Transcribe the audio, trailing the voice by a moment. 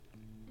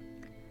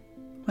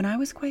When I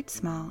was quite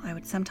small, I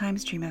would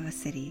sometimes dream of a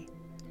city,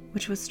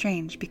 which was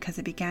strange because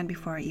it began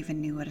before I even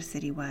knew what a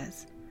city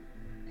was.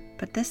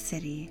 But this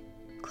city,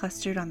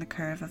 clustered on the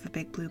curve of a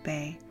big blue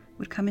bay,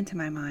 would come into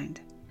my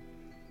mind.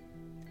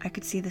 I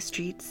could see the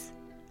streets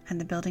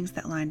and the buildings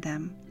that lined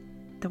them,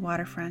 the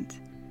waterfront,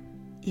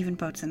 even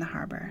boats in the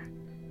harbor.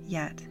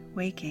 Yet,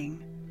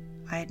 waking,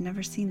 I had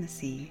never seen the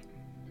sea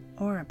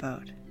or a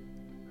boat.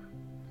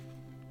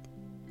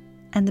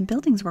 And the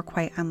buildings were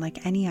quite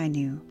unlike any I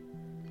knew.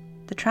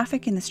 The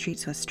traffic in the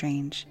streets was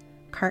strange,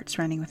 carts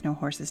running with no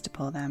horses to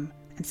pull them,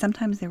 and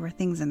sometimes there were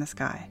things in the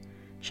sky,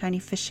 shiny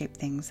fish-shaped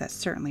things that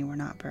certainly were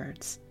not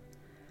birds.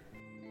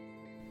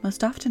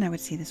 Most often I would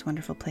see this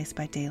wonderful place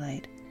by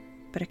daylight,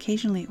 but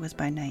occasionally it was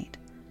by night,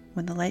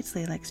 when the lights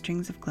lay like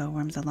strings of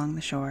glowworms along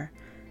the shore,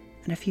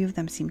 and a few of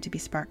them seemed to be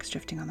sparks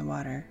drifting on the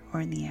water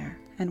or in the air.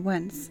 And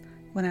once,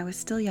 when I was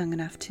still young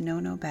enough to know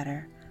no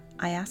better,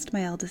 I asked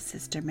my eldest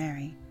sister,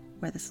 Mary,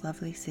 where this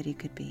lovely city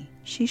could be.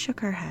 She shook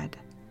her head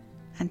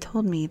and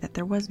told me that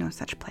there was no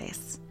such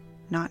place,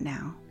 not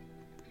now.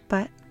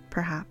 But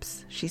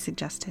perhaps, she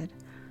suggested,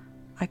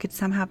 I could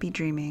somehow be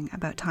dreaming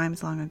about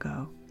times long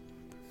ago.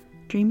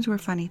 Dreams were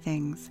funny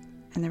things,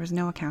 and there was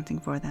no accounting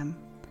for them.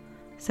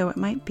 So it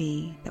might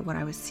be that what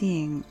I was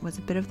seeing was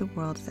a bit of the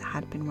world as it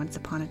had been once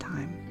upon a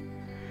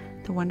time,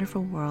 the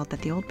wonderful world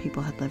that the old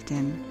people had lived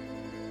in,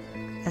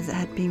 as it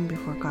had been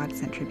before God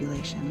sent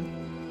tribulation.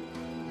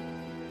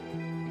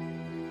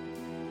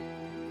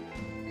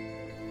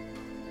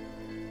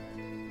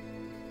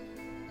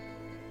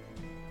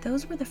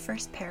 Those were the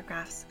first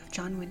paragraphs of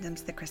John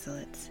Wyndham's The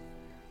Chrysalids.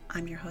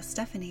 I'm your host,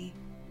 Stephanie,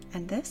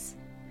 and this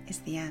is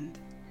the end.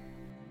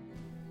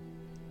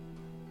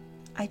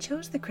 I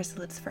chose The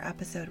Chrysalids for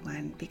episode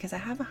 1 because I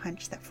have a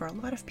hunch that for a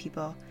lot of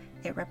people,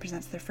 it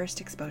represents their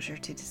first exposure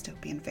to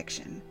dystopian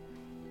fiction.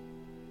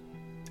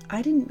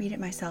 I didn't read it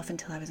myself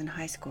until I was in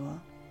high school.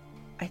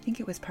 I think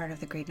it was part of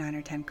the grade 9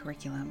 or 10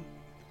 curriculum,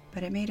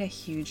 but it made a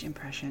huge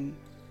impression.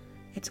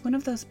 It's one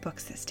of those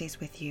books that stays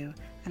with you,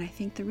 and I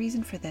think the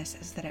reason for this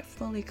is that it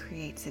fully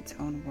creates its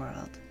own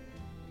world.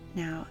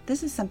 Now,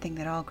 this is something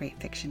that all great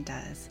fiction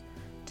does,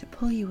 to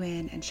pull you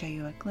in and show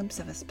you a glimpse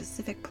of a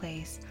specific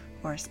place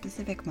or a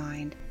specific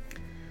mind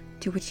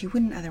to which you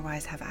wouldn't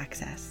otherwise have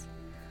access.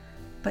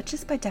 But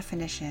just by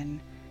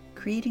definition,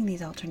 creating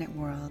these alternate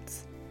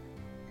worlds,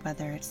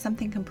 whether it's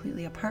something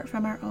completely apart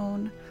from our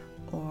own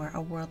or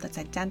a world that's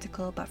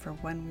identical but for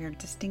one weird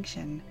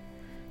distinction,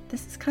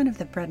 this is kind of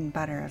the bread and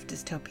butter of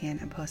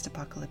dystopian and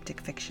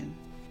post-apocalyptic fiction.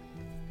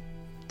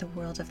 The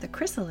world of the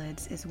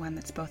Chrysalids is one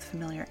that's both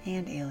familiar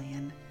and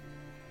alien.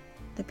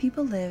 The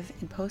people live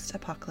in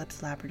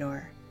post-apocalypse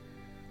Labrador,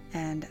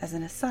 and as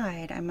an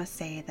aside, I must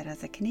say that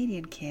as a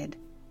Canadian kid,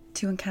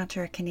 to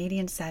encounter a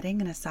Canadian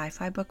setting in a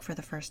sci-fi book for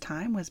the first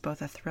time was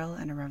both a thrill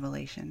and a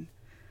revelation.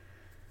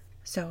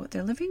 So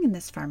they're living in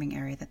this farming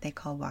area that they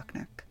call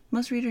Waknuk.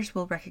 Most readers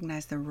will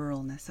recognize the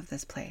ruralness of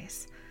this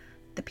place.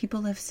 The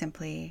people live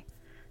simply.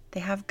 They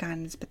have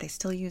guns, but they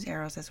still use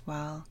arrows as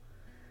well.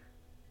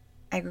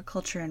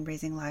 Agriculture and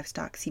raising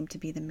livestock seem to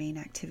be the main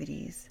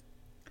activities.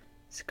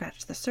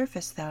 Scratch the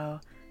surface,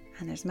 though,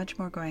 and there's much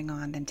more going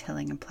on than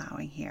tilling and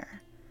plowing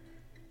here.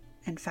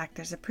 In fact,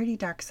 there's a pretty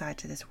dark side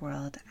to this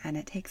world, and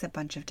it takes a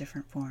bunch of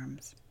different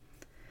forms.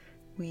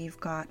 We've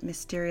got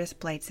mysterious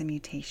blights and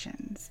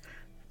mutations.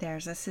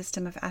 There's a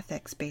system of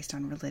ethics based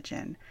on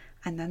religion,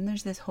 and then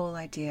there's this whole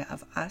idea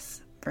of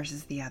us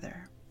versus the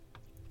other.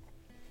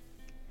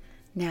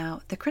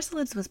 Now, The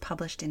Chrysalids was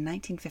published in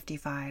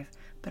 1955,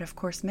 but of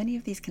course many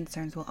of these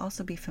concerns will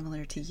also be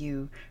familiar to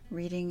you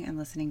reading and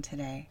listening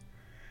today.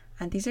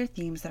 And these are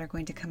themes that are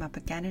going to come up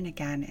again and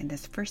again in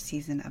this first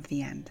season of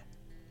The End.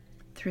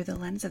 Through the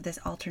lens of this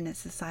alternate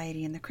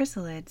society in The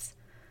Chrysalids,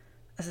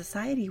 a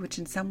society which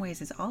in some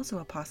ways is also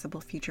a possible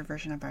future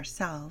version of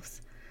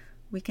ourselves,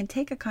 we can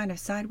take a kind of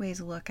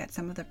sideways look at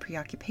some of the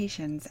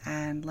preoccupations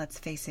and, let's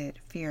face it,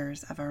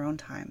 fears of our own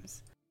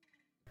times.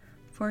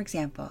 For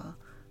example,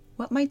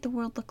 what might the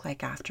world look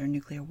like after a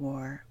nuclear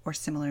war or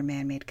similar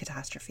man-made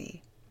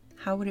catastrophe?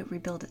 How would it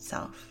rebuild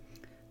itself?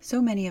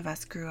 So many of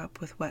us grew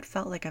up with what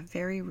felt like a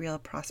very real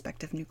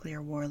prospect of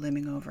nuclear war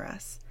looming over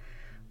us.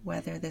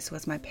 Whether this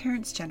was my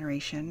parents'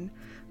 generation,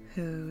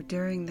 who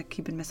during the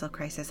Cuban Missile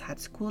Crisis had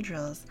school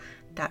drills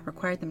that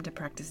required them to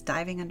practice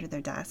diving under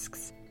their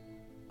desks,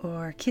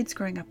 or kids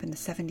growing up in the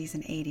 70s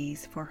and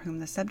 80s for whom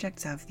the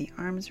subjects of the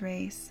arms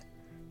race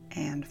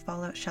and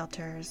fallout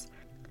shelters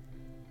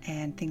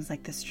and things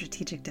like the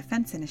Strategic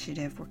Defense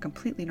Initiative were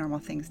completely normal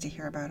things to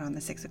hear about on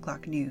the 6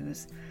 o'clock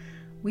news,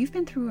 we've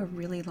been through a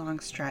really long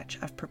stretch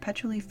of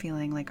perpetually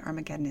feeling like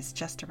Armageddon is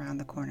just around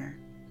the corner.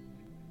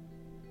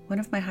 One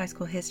of my high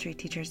school history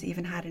teachers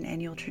even had an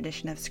annual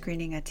tradition of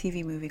screening a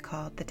TV movie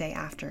called The Day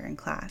After in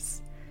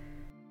class.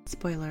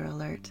 Spoiler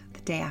alert,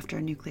 the day after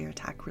a nuclear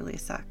attack really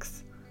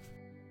sucks.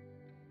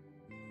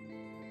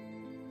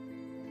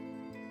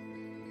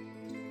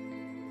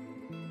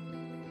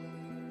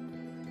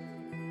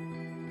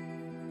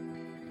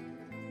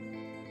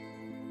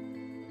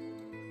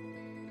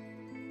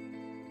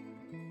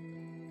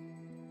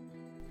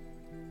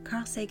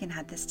 Carl Sagan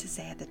had this to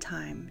say at the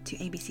time to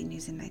ABC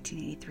News in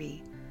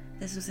 1983.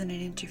 This was in an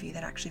interview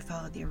that actually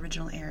followed the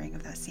original airing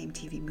of that same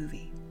TV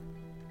movie.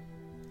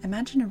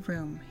 "Imagine a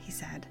room," he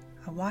said,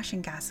 "awash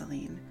in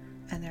gasoline,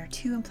 and there are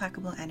two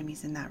implacable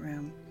enemies in that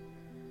room.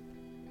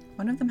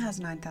 One of them has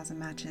 9,000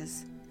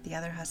 matches, the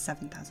other has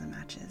 7,000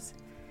 matches.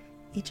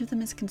 Each of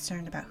them is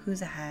concerned about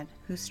who's ahead,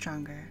 who's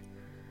stronger.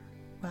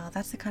 Well,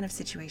 that's the kind of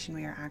situation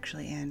we are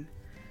actually in.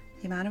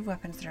 The amount of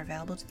weapons that are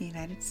available to the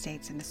United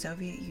States and the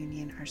Soviet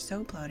Union are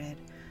so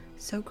bloated,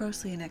 so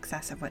grossly in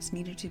excess of what's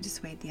needed to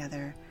dissuade the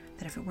other,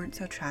 that if it weren't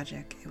so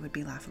tragic, it would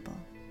be laughable."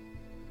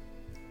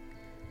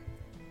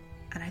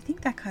 And I think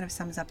that kind of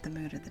sums up the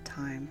mood at the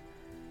time.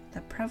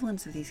 The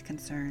prevalence of these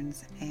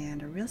concerns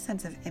and a real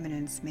sense of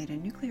imminence made a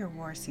nuclear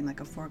war seem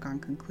like a foregone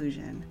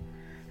conclusion,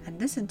 and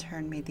this in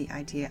turn made the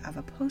idea of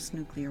a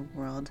post-nuclear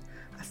world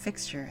a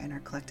fixture in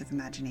our collective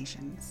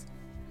imaginations.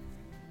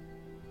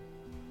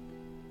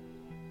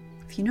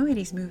 If you know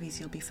 80s movies,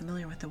 you'll be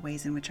familiar with the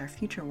ways in which our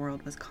future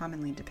world was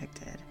commonly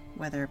depicted,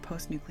 whether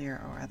post-nuclear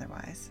or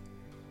otherwise.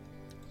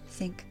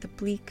 Think the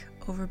bleak,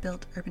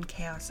 overbuilt urban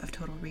chaos of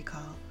Total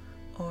Recall,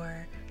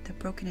 or the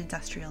broken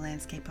industrial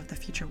landscape of the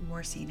future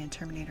war scene in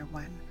Terminator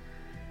 1.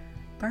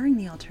 Barring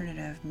the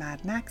alternative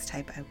Mad Max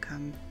type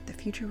outcome, the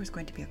future was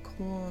going to be a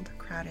cold,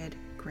 crowded,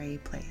 grey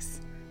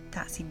place.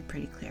 That seemed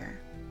pretty clear.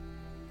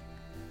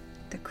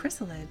 The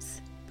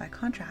Chrysalids, by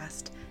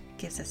contrast,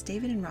 gives us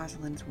David and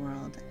Rosalind's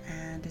world,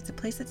 and it's a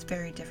place that's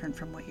very different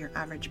from what your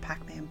average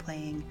Pac-Man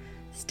playing,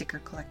 sticker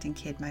collecting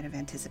kid might have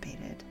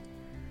anticipated.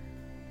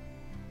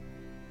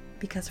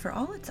 Because for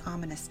all its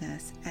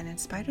ominousness, and in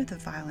spite of the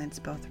violence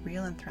both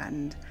real and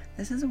threatened,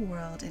 this is a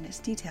world in its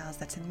details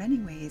that's in many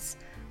ways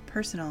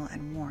personal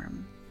and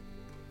warm.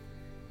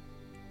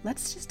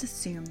 Let's just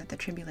assume that the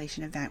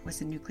tribulation event was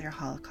a nuclear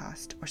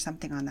holocaust or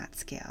something on that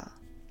scale.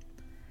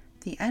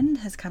 The end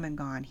has come and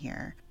gone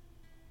here,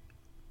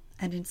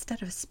 and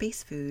instead of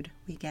space food,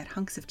 we get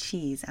hunks of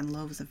cheese and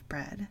loaves of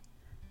bread.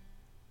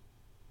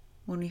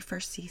 When we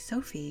first see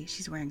Sophie,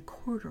 she's wearing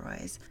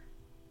corduroys,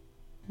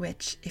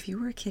 which, if you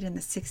were a kid in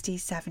the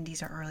 60s,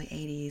 70s, or early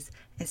 80s,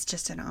 is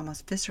just an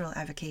almost visceral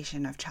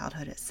evocation of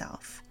childhood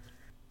itself.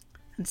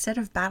 Instead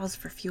of battles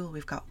for fuel,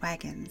 we've got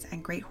wagons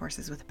and great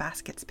horses with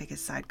baskets big as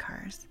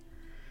sidecars.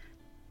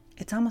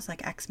 It's almost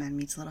like X-Men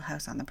meets Little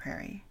House on the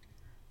Prairie.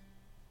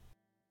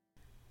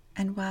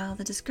 And while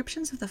the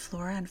descriptions of the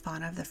flora and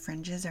fauna of the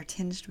fringes are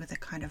tinged with a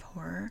kind of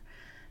horror,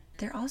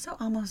 they're also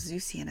almost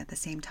Zeusian at the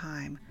same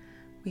time.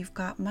 We've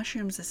got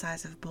mushrooms the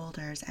size of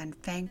boulders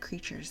and fanged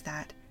creatures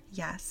that,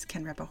 yes,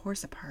 can rip a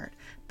horse apart,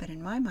 but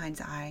in my mind's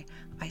eye,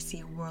 I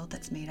see a world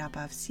that's made up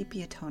of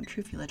sepia-toned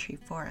trufula tree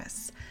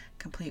forests,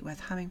 complete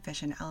with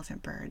hummingfish and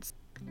elephant birds.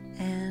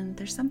 And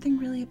there's something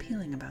really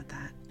appealing about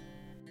that.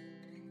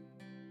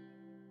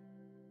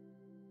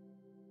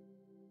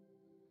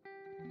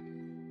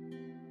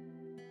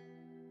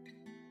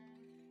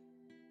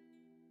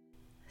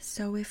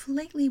 So if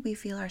lately we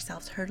feel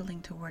ourselves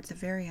hurtling towards a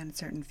very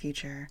uncertain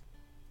future,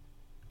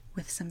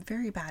 with some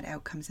very bad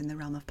outcomes in the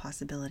realm of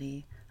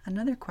possibility,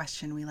 another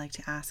question we like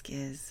to ask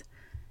is,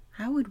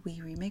 how would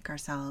we remake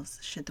ourselves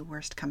should the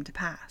worst come to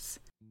pass?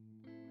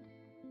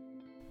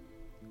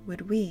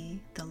 Would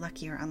we, the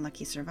lucky or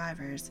unlucky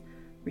survivors,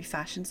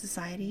 refashion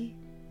society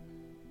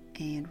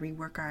and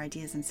rework our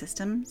ideas and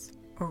systems?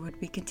 Or would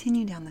we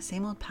continue down the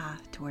same old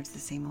path towards the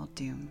same old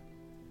doom?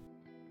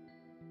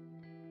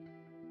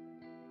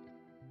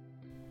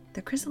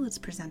 The Chrysalids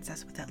presents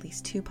us with at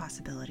least two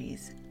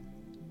possibilities.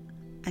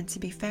 And to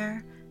be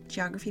fair,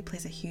 geography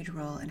plays a huge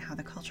role in how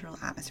the cultural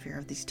atmosphere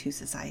of these two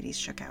societies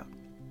shook out.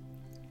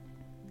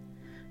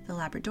 The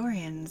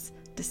Labradorians,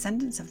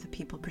 descendants of the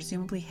people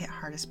presumably hit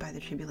hardest by the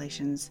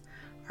tribulations,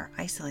 are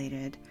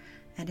isolated,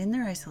 and in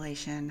their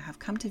isolation have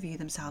come to view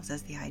themselves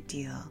as the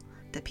ideal,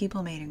 the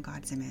people made in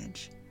God's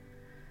image.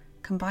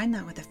 Combine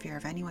that with the fear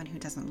of anyone who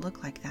doesn't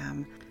look like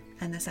them,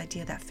 and this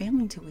idea that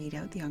failing to weed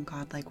out the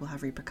ungodlike will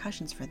have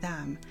repercussions for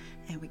them,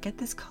 and we get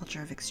this culture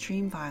of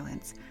extreme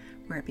violence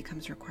where it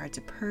becomes required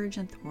to purge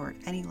and thwart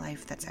any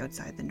life that's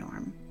outside the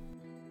norm.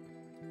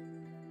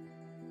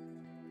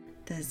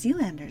 The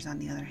Zealanders, on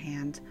the other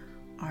hand,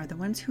 are the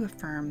ones who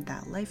affirm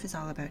that life is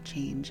all about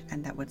change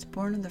and that what's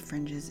born on the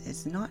fringes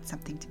is not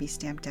something to be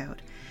stamped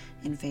out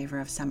in favor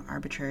of some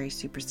arbitrary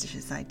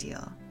superstitious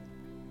ideal.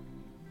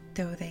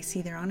 Though they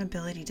see their own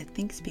ability to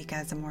think-speak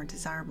as a more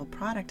desirable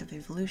product of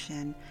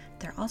evolution,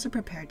 they're also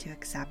prepared to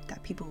accept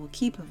that people will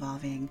keep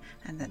evolving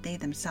and that they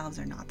themselves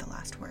are not the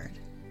last word.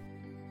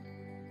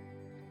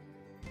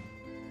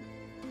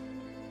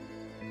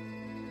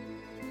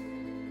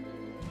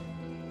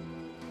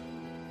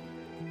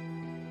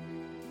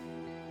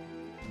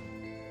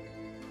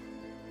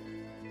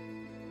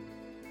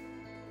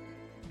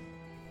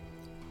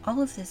 All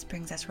of this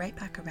brings us right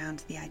back around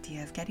to the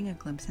idea of getting a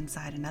glimpse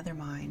inside another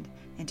mind,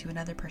 into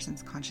another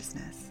person's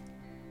consciousness.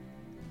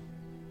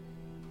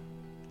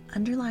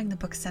 Underlying the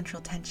book's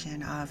central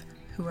tension of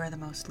who are the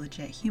most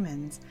legit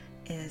humans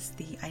is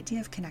the idea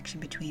of connection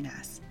between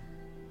us.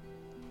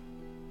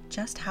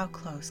 Just how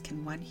close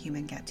can one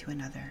human get to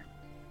another?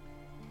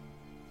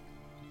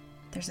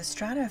 There's a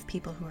strata of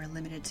people who are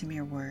limited to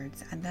mere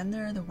words, and then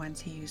there are the ones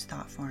who use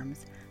thought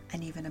forms,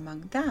 and even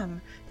among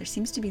them, there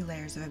seems to be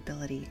layers of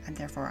ability and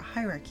therefore a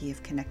hierarchy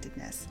of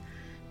connectedness,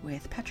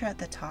 with Petra at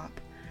the top,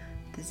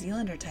 the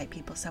Zealander type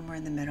people somewhere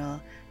in the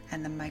middle,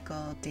 and the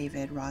Michael,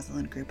 David,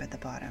 Rosalind group at the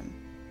bottom.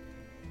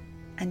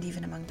 And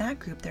even among that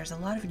group, there's a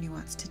lot of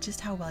nuance to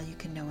just how well you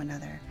can know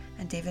another,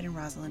 and David and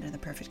Rosalind are the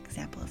perfect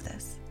example of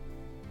this.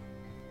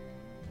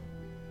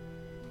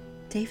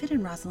 David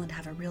and Rosalind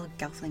have a real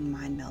Gelfling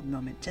mind meld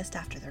moment just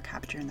after their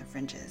capture in the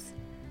fringes.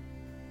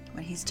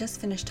 When he's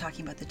just finished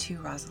talking about the two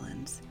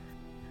Rosalinds,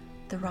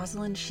 the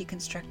Rosalind she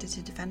constructed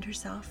to defend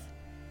herself,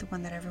 the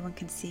one that everyone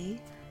can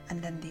see,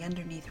 and then the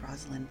underneath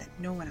Rosalind that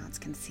no one else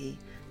can see,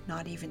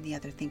 not even the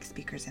other think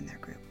speakers in their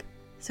group.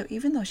 So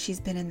even though she's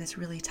been in this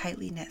really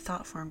tightly knit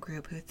thought form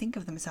group who think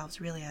of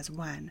themselves really as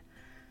one,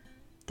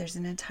 there's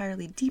an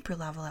entirely deeper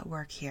level at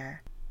work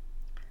here.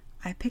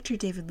 I picture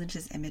David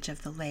Lynch's image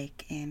of the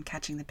lake in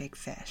Catching the Big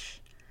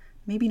Fish.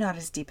 Maybe not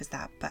as deep as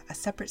that, but a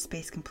separate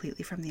space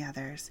completely from the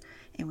others,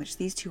 in which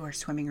these two are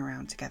swimming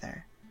around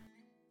together.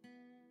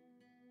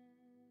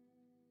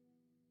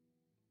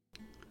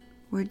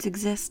 Words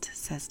exist,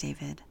 says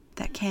David,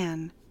 that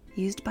can,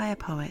 used by a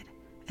poet,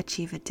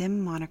 achieve a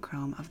dim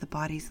monochrome of the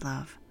body's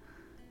love,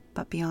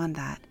 but beyond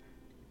that,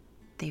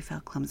 they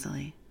fell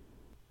clumsily.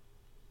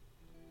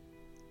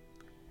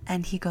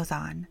 And he goes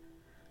on.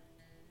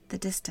 The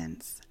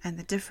distance and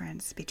the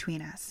difference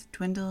between us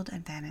dwindled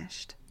and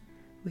vanished.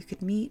 We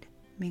could meet,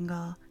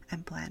 mingle,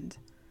 and blend.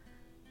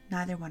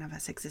 Neither one of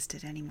us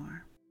existed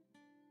anymore.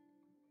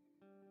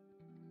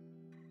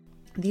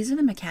 These are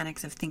the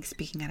mechanics of think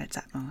speaking at its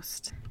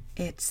utmost.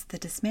 It's the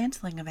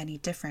dismantling of any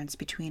difference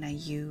between a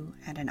you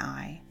and an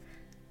I,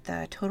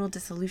 the total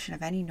dissolution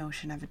of any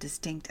notion of a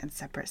distinct and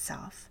separate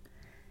self.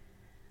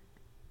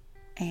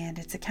 And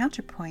it's a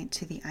counterpoint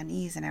to the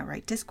unease and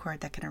outright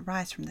discord that can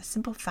arise from the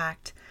simple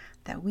fact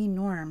that we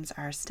norms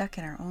are stuck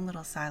in our own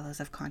little silos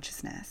of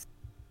consciousness.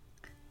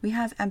 We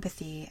have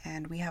empathy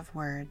and we have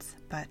words,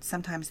 but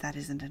sometimes that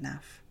isn't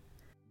enough.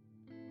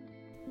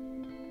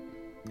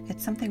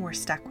 It's something we're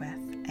stuck with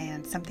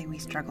and something we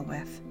struggle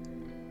with.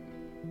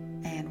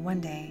 And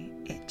one day,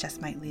 it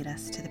just might lead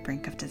us to the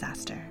brink of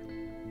disaster.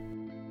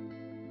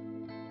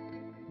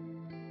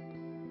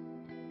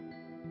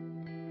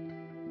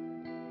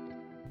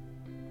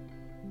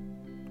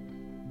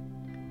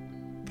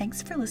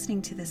 Thanks for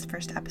listening to this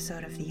first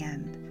episode of The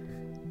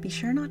End. Be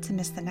sure not to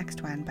miss the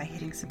next one by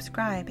hitting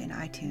subscribe in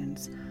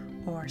iTunes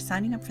or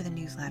signing up for the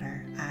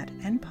newsletter at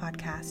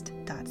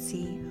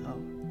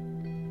endpodcast.co.